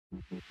My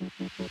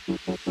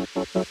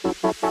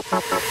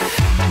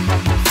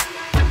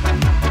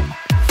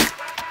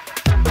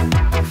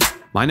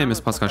name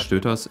is Pascal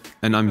Stöters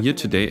and I'm here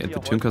today at the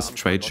TÜNKERS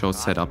trade show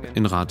setup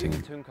in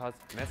Ratingen.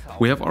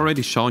 We have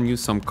already shown you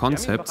some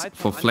concepts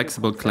for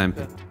flexible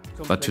clamping,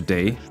 but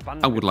today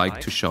I would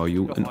like to show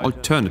you an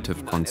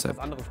alternative concept.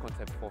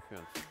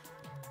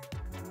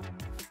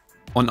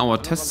 On our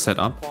test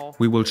setup,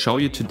 we will show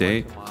you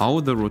today how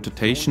the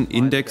rotation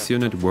index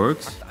unit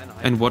works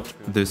and what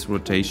this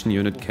rotation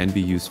unit can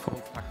be used for.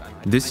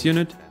 This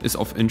unit is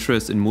of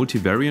interest in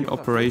multivariant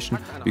operation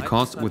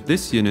because with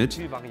this unit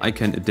I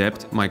can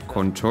adapt my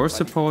contour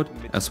support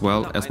as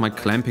well as my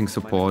clamping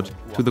support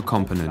to the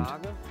component.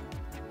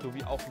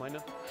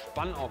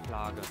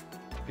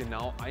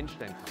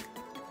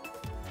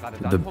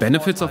 The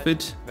benefits of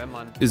it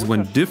is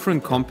when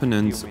different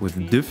components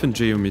with different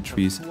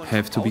geometries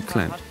have to be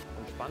clamped.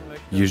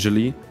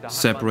 Usually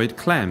separate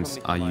clamps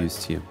are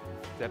used here.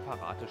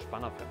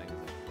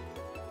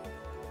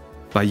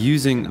 By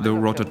using the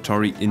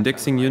rotatory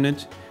indexing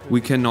unit, we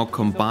can now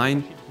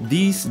combine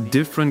these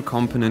different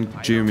component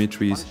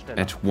geometries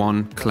at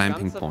one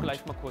clamping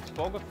point.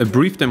 A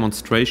brief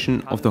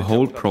demonstration of the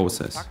whole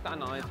process.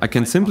 I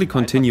can simply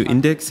continue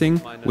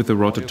indexing with the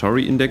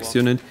rotatory index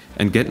unit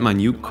and get my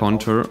new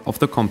contour of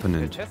the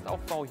component.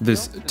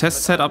 This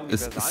test setup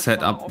is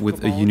set up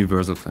with a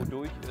universal clamp,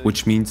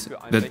 which means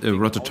that a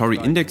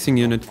rotatory indexing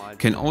unit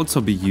can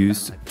also be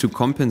used to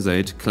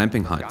compensate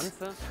clamping heights.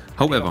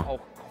 However,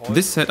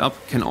 this setup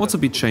can also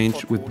be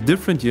changed with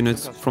different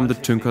units from the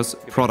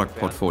TÜNKERS product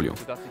portfolio,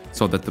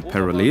 so that the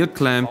parallel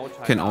clamp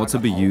can also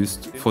be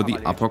used for the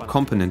upper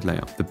component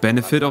layer. The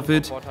benefit of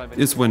it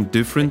is when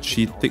different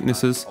sheet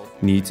thicknesses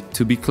need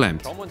to be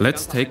clamped.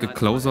 Let's take a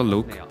closer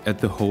look at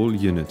the whole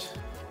unit.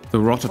 The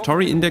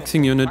rotatory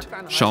indexing unit,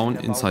 shown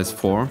in size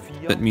 4,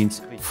 that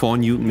means 4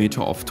 Nm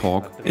of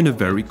torque in a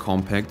very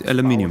compact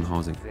aluminium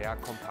housing.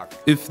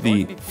 If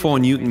the 4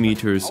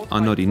 Nm are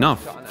not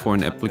enough for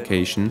an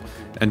application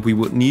and we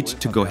would need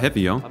to go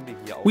heavier,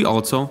 we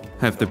also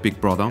have the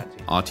big brother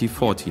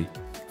RT40.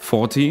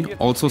 40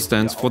 also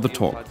stands for the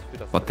torque,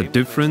 but the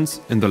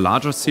difference in the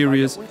larger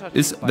series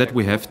is that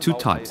we have two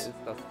types.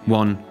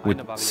 One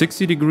with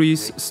 60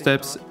 degrees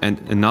steps and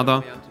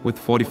another with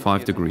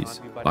 45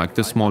 degrees, like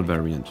the small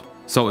variant.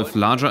 So if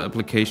larger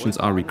applications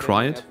are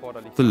required,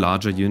 the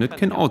larger unit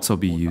can also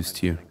be used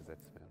here.